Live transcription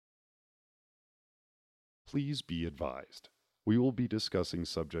Please be advised. We will be discussing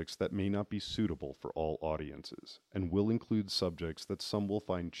subjects that may not be suitable for all audiences, and will include subjects that some will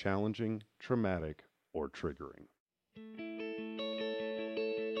find challenging, traumatic, or triggering.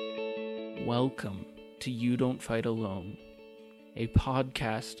 Welcome to You Don't Fight Alone, a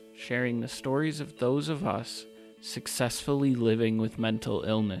podcast sharing the stories of those of us successfully living with mental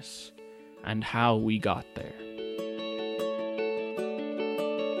illness and how we got there.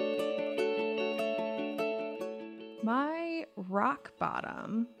 My rock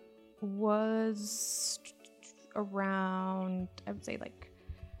bottom was around, I would say, like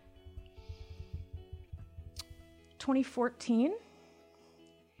 2014.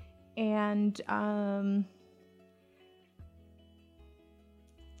 And by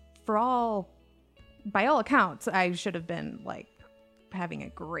all accounts, I should have been like having a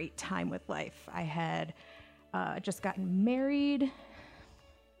great time with life. I had just gotten married,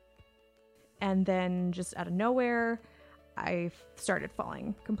 and then just out of nowhere, I started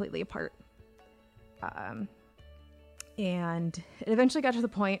falling completely apart. And it eventually got to the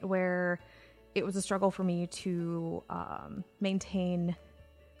point where it was a struggle for me to maintain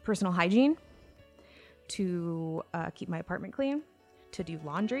personal hygiene, to keep my apartment clean, to do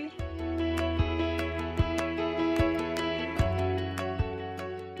laundry.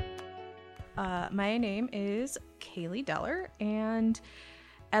 My name is Kaylee Deller, and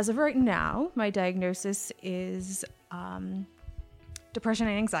as of right now, my diagnosis is depression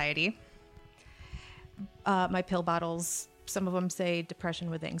and anxiety. My pill bottles, some of them say depression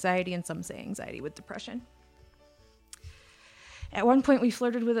with anxiety, and some say anxiety with depression. At one point, we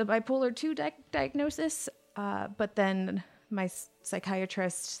flirted with a bipolar 2 diagnosis, but then my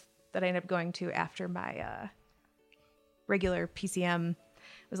psychiatrist that I ended up going to after my regular PCM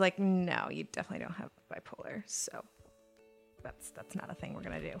was like, no, you definitely don't have bipolar, so that's not a thing we're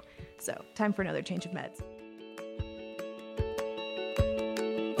going to do. So, time for another change of meds.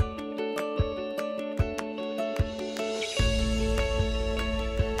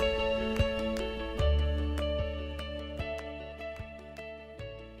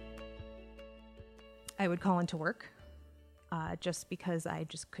 I would call into work just because I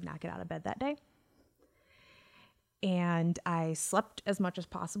just could not get out of bed that day. And I slept as much as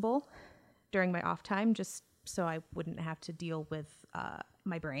possible during my off time just so I wouldn't have to deal with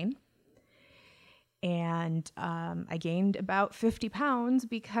my brain. And I gained about 50 pounds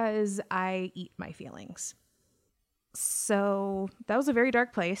because I eat my feelings. So that was a very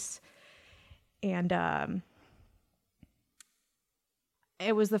dark place. And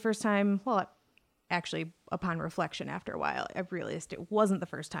it was the first time, actually, upon reflection after a while, I realized it wasn't the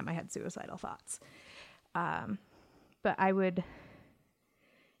first time I had suicidal thoughts. But I would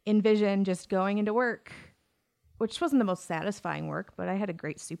envision just going into work, which wasn't the most satisfying work, but I had a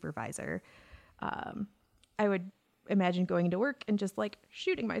great supervisor. I would imagine going into work and just like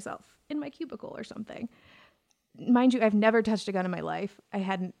shooting myself in my cubicle or something. Mind you, I've never touched a gun in my life. I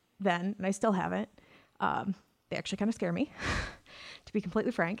hadn't then, and I still haven't. They actually kind of scare me, to be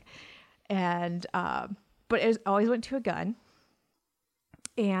completely frank. And, but it always went to a gun.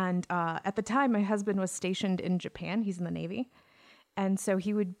 And, at the time my husband was stationed in Japan. He's in the Navy. And so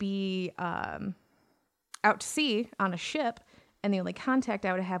he would be, out to sea on a ship. And the only contact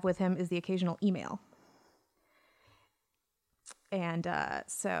I would have with him is the occasional email. And,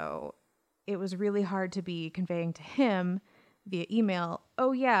 so it was really hard to be conveying to him via email,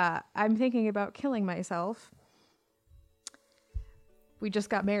 oh yeah, I'm thinking about killing myself. We just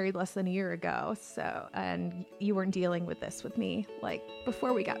got married less than a year ago, so, and you weren't dealing with this with me, like,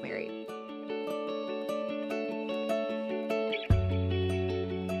 before we got married.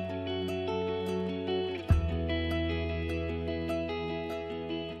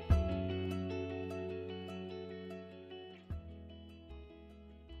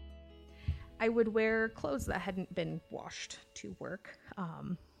 I would wear clothes that hadn't been washed to work.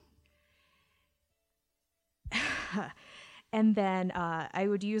 And then I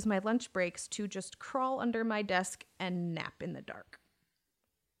would use my lunch breaks to just crawl under my desk and nap in the dark.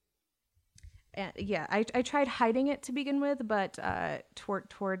 And yeah, I tried hiding it to begin with, but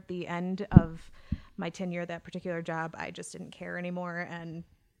toward the end of my tenure at that particular job, I just didn't care anymore and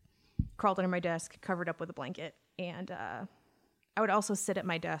crawled under my desk, covered up with a blanket. And I would also sit at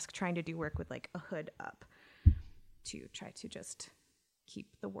my desk trying to do work with like a hood up to try to just keep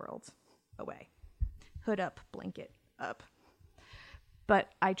the world away. Hood up, blanket up.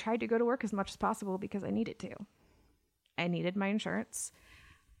 But I tried to go to work as much as possible because I needed to. I needed my insurance.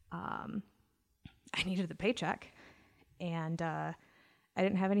 I needed the paycheck. And I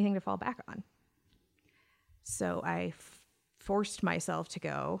didn't have anything to fall back on. So I forced myself to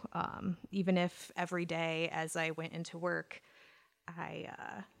go, even if every day as I went into work, I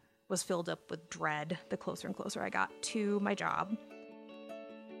was filled up with dread the closer and closer I got to my job.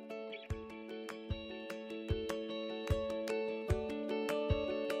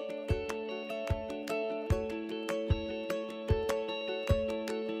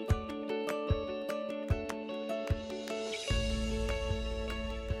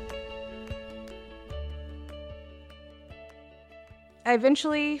 I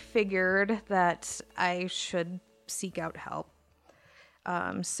eventually figured that I should seek out help.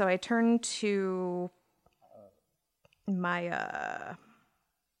 So I turned to my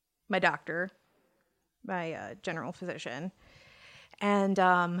my doctor, my general physician, and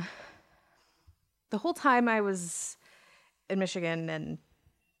the whole time I was in Michigan and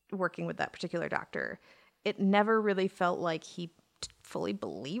working with that particular doctor, it never really felt like he fully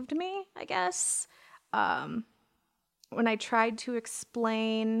believed me, I guess. When I tried to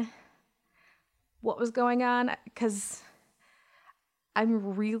explain what was going on, because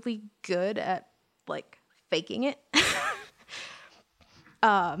I'm really good at like faking it.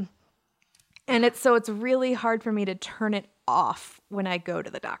 And it's really hard for me to turn it off when I go to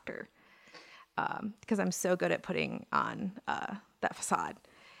the doctor. Because I'm so good at putting on that facade.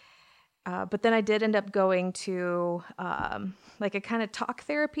 But then I did end up going to like a kind of talk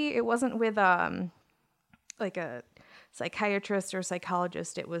therapy. It wasn't with like a psychiatrist or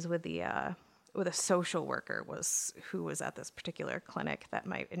psychologist. It was with a social worker who was at this particular clinic that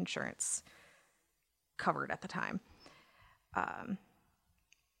my insurance covered at the time.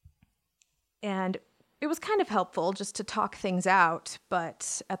 And it was kind of helpful just to talk things out,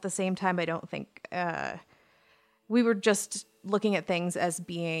 but at the same time, I don't think we were just looking at things as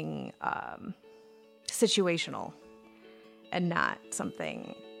being situational and not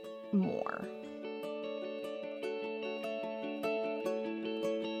something more.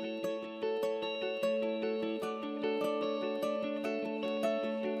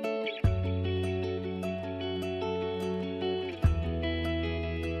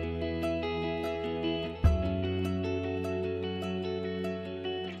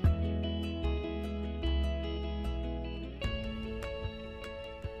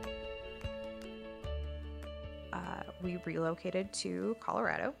 We relocated to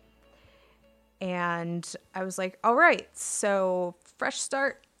Colorado, and I was like, all right, so fresh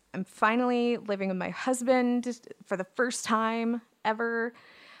start. I'm finally living with my husband for the first time ever,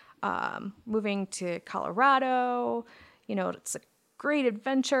 moving to Colorado. You know, it's a great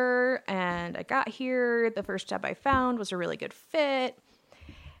adventure, and I got here. The first job I found was a really good fit,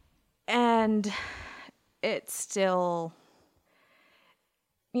 and it's still,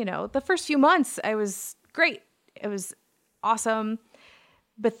 you know, the first few months I was great. It was awesome.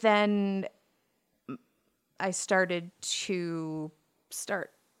 But then I started to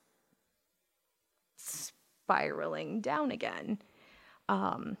spiraling down again,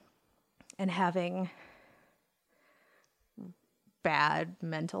 and having bad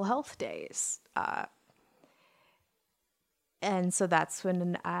mental health days. And so that's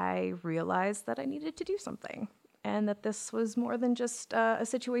when I realized that I needed to do something, and that this was more than just a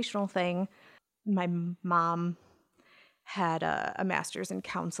situational thing. My mom had a master's in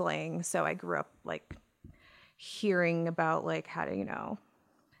counseling, so I grew up like hearing about like how to, you know,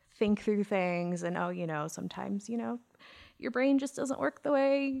 think through things, and you know, sometimes, you know, your brain just doesn't work the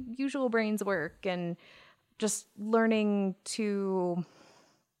way usual brains work, and just learning to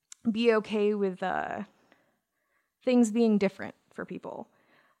be okay with things being different for people,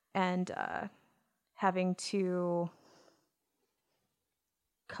 and having to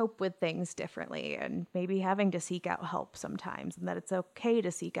cope with things differently, and maybe having to seek out help sometimes, and that it's okay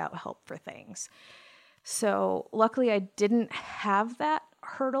to seek out help for things. So luckily I didn't have that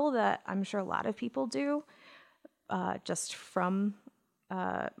hurdle that I'm sure a lot of people do, just from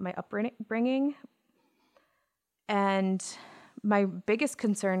my upbringing. And my biggest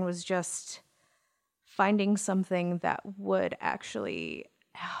concern was just finding something that would actually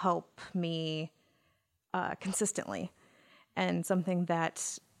help me consistently, and something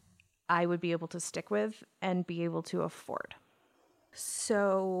that I would be able to stick with and be able to afford.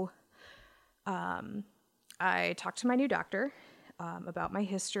 So I talked to my new doctor about my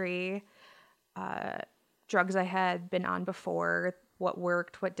history, drugs I had been on before, what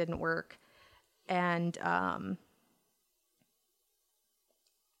worked, what didn't work. And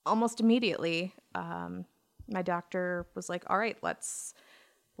almost immediately, my doctor was like, all right, let's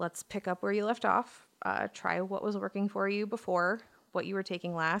pick up where you left off. Try what was working for you before, what you were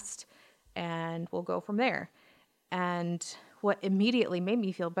taking last, and we'll go from there. And what immediately made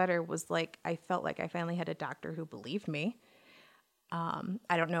me feel better was like, I felt like I finally had a doctor who believed me.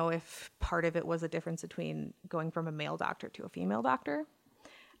 I don't know if part of it was a difference between going from a male doctor to a female doctor.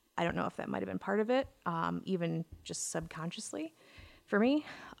 I don't know if that might have been part of it, even just subconsciously for me.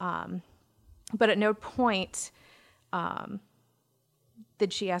 But at no point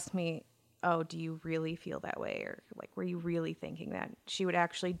did she ask me, oh, do you really feel that way? Or like, were you really thinking that? She would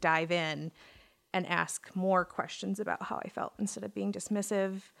actually dive in and ask more questions about how I felt instead of being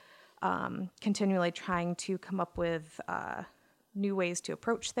dismissive, continually trying to come up with new ways to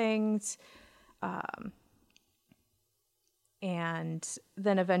approach things, and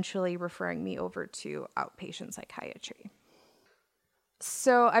then eventually referring me over to outpatient psychiatry.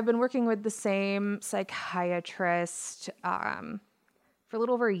 So I've been working with the same psychiatrist for a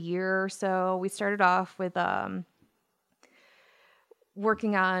little over a year or so. We started off with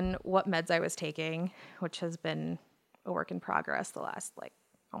working on what meds I was taking, which has been a work in progress the last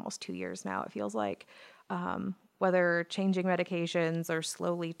almost 2 years now, it feels like. Whether changing medications or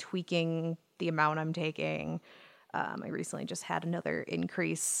slowly tweaking the amount I'm taking. I recently just had another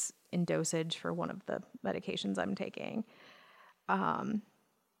increase in dosage for one of the medications I'm taking.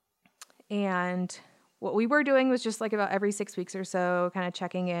 And what we were doing was just about every 6 weeks or so, kind of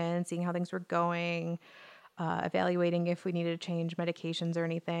checking in, seeing how things were going, evaluating if we needed to change medications or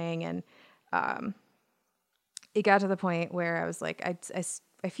anything. And it got to the point where I was like,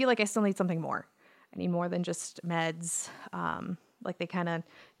 I feel like I still need something more. I need more than just meds. They kind of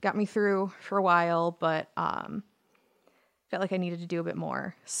got me through for a while, but felt like I needed to do a bit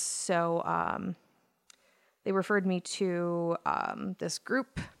more. So they referred me to this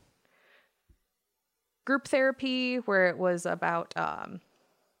group therapy where it was about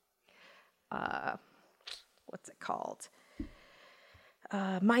what's it called?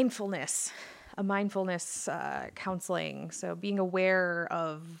 Mindfulness counseling. So being aware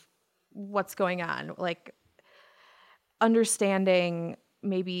of what's going on, understanding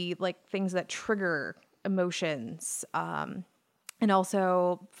maybe things that trigger emotions, and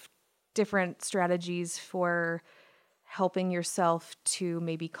also different strategies for helping yourself to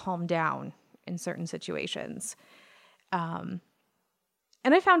maybe calm down in certain situations. And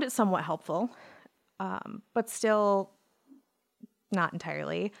I found it somewhat helpful, but still not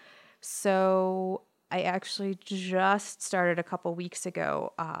entirely. So I actually just started a couple weeks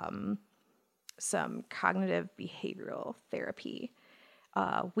ago some cognitive behavioral therapy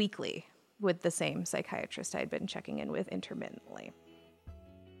weekly with the same psychiatrist I'd been checking in with intermittently.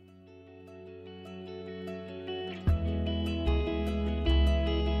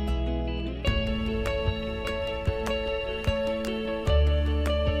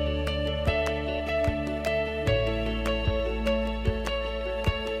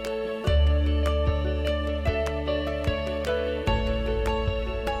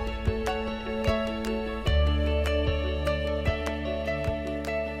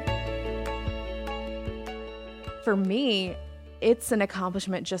 For me, it's an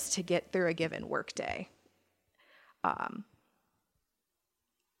accomplishment just to get through a given workday.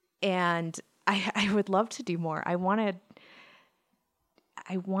 And I would love to do more. I want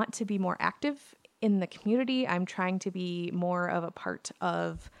to be more active in the community. I'm trying to be more of a part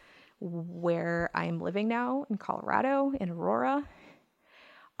of where I'm living now in Colorado, in Aurora.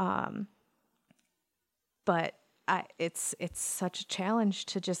 But it's such a challenge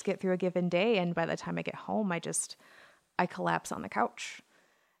to just get through a given day. And by the time I get home, I collapse on the couch.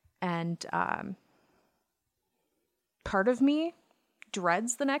 And part of me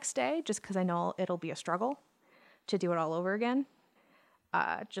dreads the next day just because I know it'll be a struggle to do it all over again.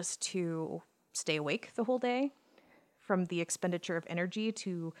 Just to stay awake the whole day, from the expenditure of energy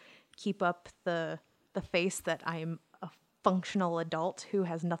to keep up the face that I'm a functional adult who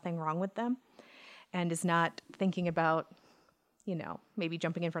has nothing wrong with them and is not thinking about, maybe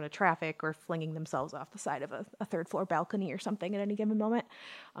jumping in front of traffic or flinging themselves off the side of a third floor balcony or something at any given moment.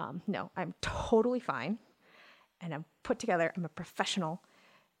 No, I'm totally fine. And I'm put together. I'm a professional.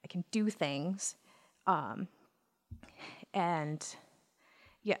 I can do things. And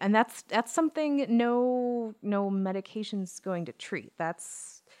that's something no medication's going to treat.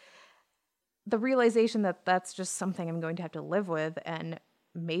 That's the realization that that's just something I'm going to have to live with. And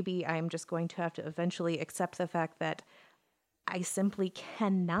maybe I'm just going to have to eventually accept the fact that I simply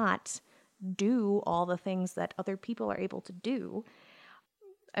cannot do all the things that other people are able to do.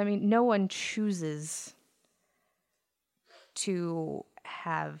 I mean, no one chooses to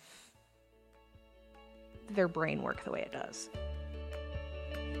have their brain work the way it does.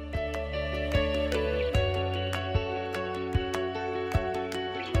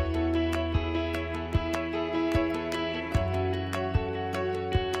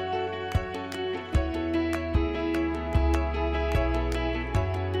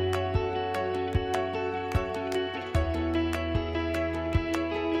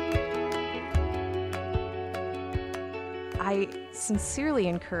 I sincerely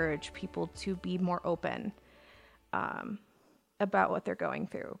encourage people to be more open about what they're going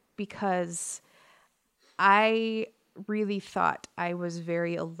through, because I really thought I was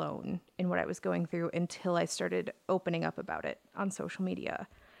very alone in what I was going through until I started opening up about it on social media.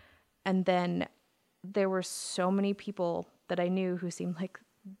 And then there were so many people that I knew who seemed like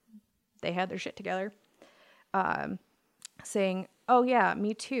they had their shit together, saying, oh yeah,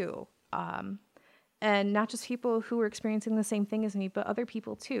 me too. And not just people who were experiencing the same thing as me, but other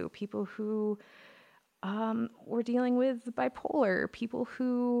people too. People who were dealing with bipolar, people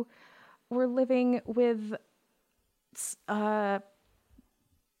who were living with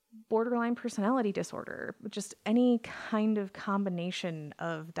borderline personality disorder, just any kind of combination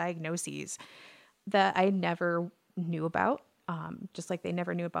of diagnoses that I never knew about, just like they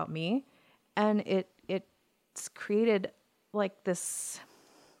never knew about me. And it's created like this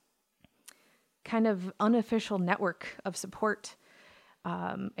kind of unofficial network of support.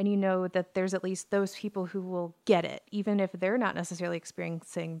 And you know that there's at least those people who will get it, even if they're not necessarily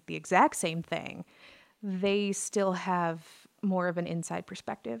experiencing the exact same thing. They still have more of an inside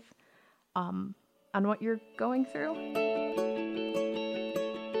perspective on what you're going through.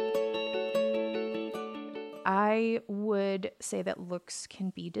 I would say that looks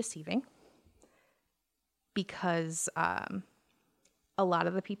can be deceiving, because a lot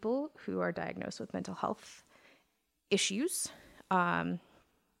of the people who are diagnosed with mental health issues of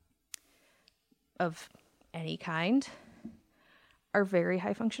any kind are very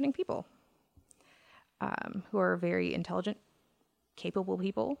high functioning people, who are very intelligent, capable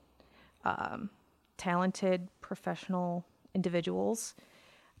people, talented, professional individuals.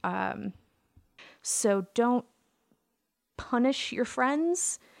 So don't punish your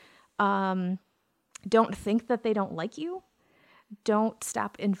friends. Don't think that they don't like you. Don't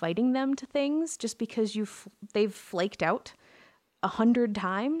stop inviting them to things just because they've flaked out 100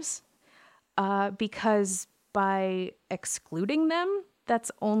 times. Because by excluding them,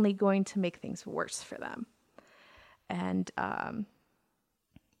 that's only going to make things worse for them. And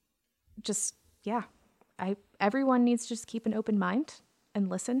everyone needs to just keep an open mind and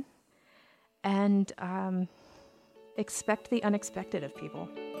listen, and expect the unexpected of people.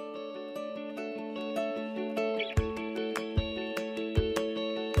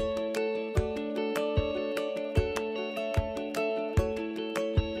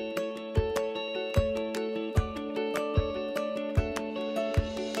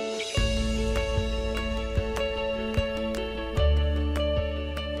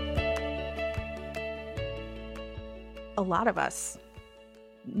 A lot of us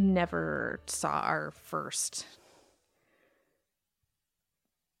never saw our first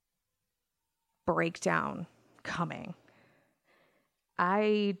breakdown coming.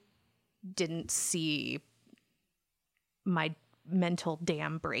 I didn't see my mental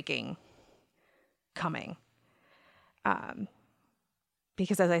dam breaking coming.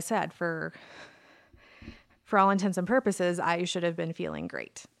 Because as I said, for all intents and purposes, I should have been feeling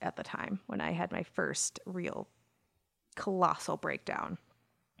great at the time when I had my first real colossal breakdown,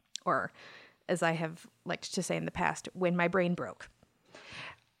 or as I have liked to say in the past, when my brain broke.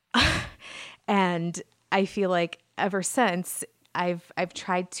 And I feel like ever since I've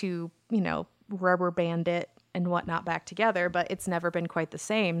tried to, rubber band it and whatnot back together, but it's never been quite the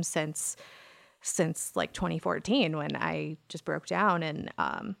same since like 2014 when I just broke down,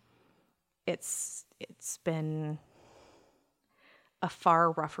 and it's been a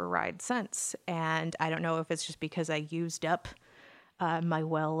far rougher ride since. And I don't know if it's just because I used up my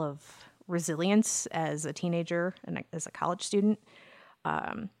well of resilience as a teenager and as a college student,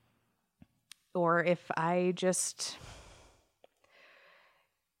 or if I just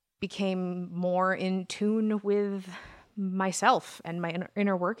became more in tune with myself and my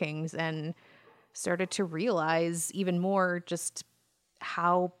inner workings and started to realize even more just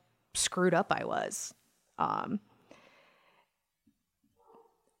how screwed up I was.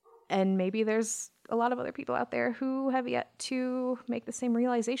 And maybe there's a lot of other people out there who have yet to make the same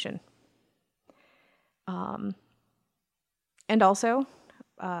realization. And also,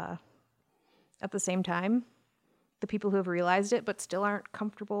 at the same time, the people who have realized it but still aren't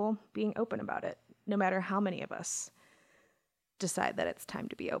comfortable being open about it, no matter how many of us decide that it's time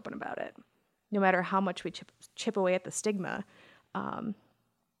to be open about it, no matter how much we chip away at the stigma.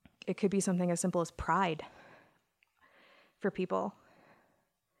 It could be something as simple as pride for people,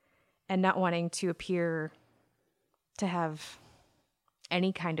 and not wanting to appear to have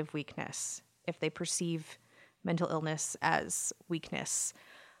any kind of weakness if they perceive mental illness as weakness.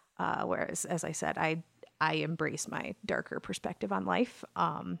 Whereas, as I said, I embrace my darker perspective on life.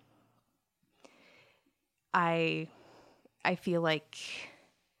 I I feel like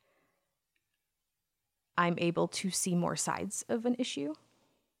I'm able to see more sides of an issue.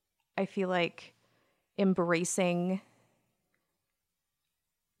 I feel like embracing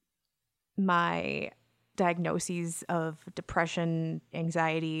my diagnoses of depression,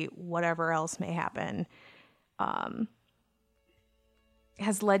 anxiety, whatever else may happen,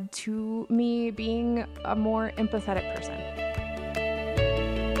 has led to me being a more empathetic person.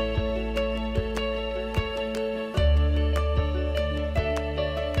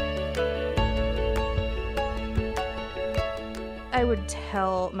 I would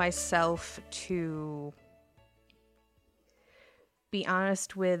tell myself to be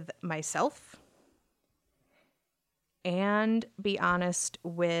honest with myself and be honest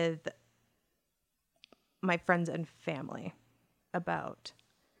with my friends and family about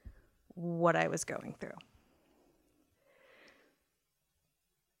what I was going through.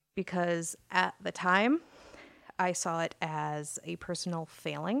 Because at the time, I saw it as a personal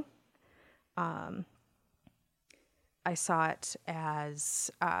failing. I saw it as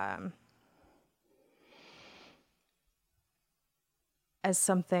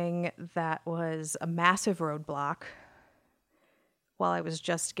something that was a massive roadblock while I was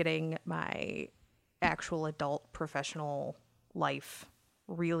just getting my actual adult professional life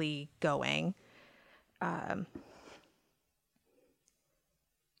really going. And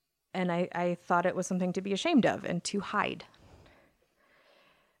I thought it was something to be ashamed of and to hide.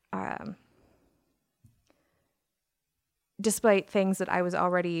 Despite things that I was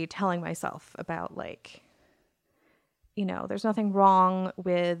already telling myself about, like, you know, there's nothing wrong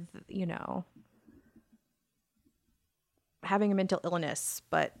with, you know, having a mental illness,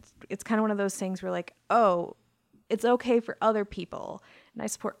 but it's kind of one of those things where, like, oh, it's okay for other people, and I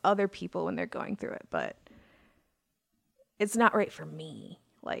support other people when they're going through it, but it's not right for me.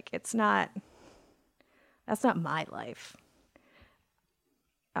 Like, that's not my life.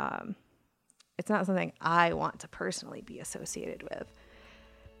 It's not something I want to personally be associated with.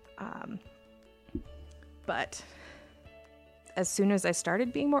 But as soon as I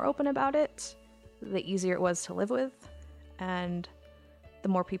started being more open about it, the easier it was to live with, and the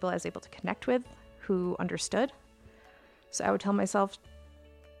more people I was able to connect with who understood. So I would tell myself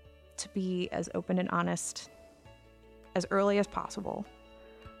to be as open and honest as early as possible,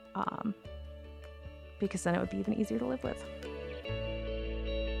 because then it would be even easier to live with.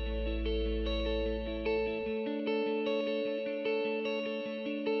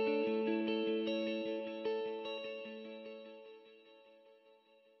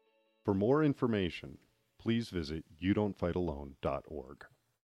 For more information, please visit youdon'tfightalone.org.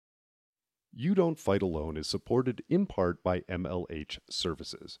 You Don't Fight Alone is supported in part by MLH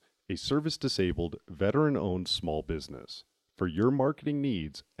Services, a service-disabled, veteran-owned small business. For your marketing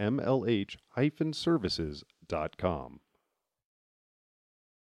needs, mlh-services.com.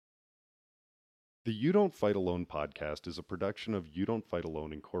 The You Don't Fight Alone podcast is a production of You Don't Fight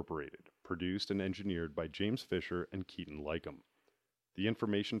Alone Incorporated, produced and engineered by James Fisher and Keaton Lycum. The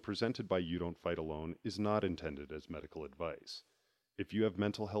information presented by You Don't Fight Alone is not intended as medical advice. If you have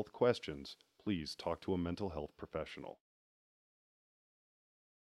mental health questions, please talk to a mental health professional.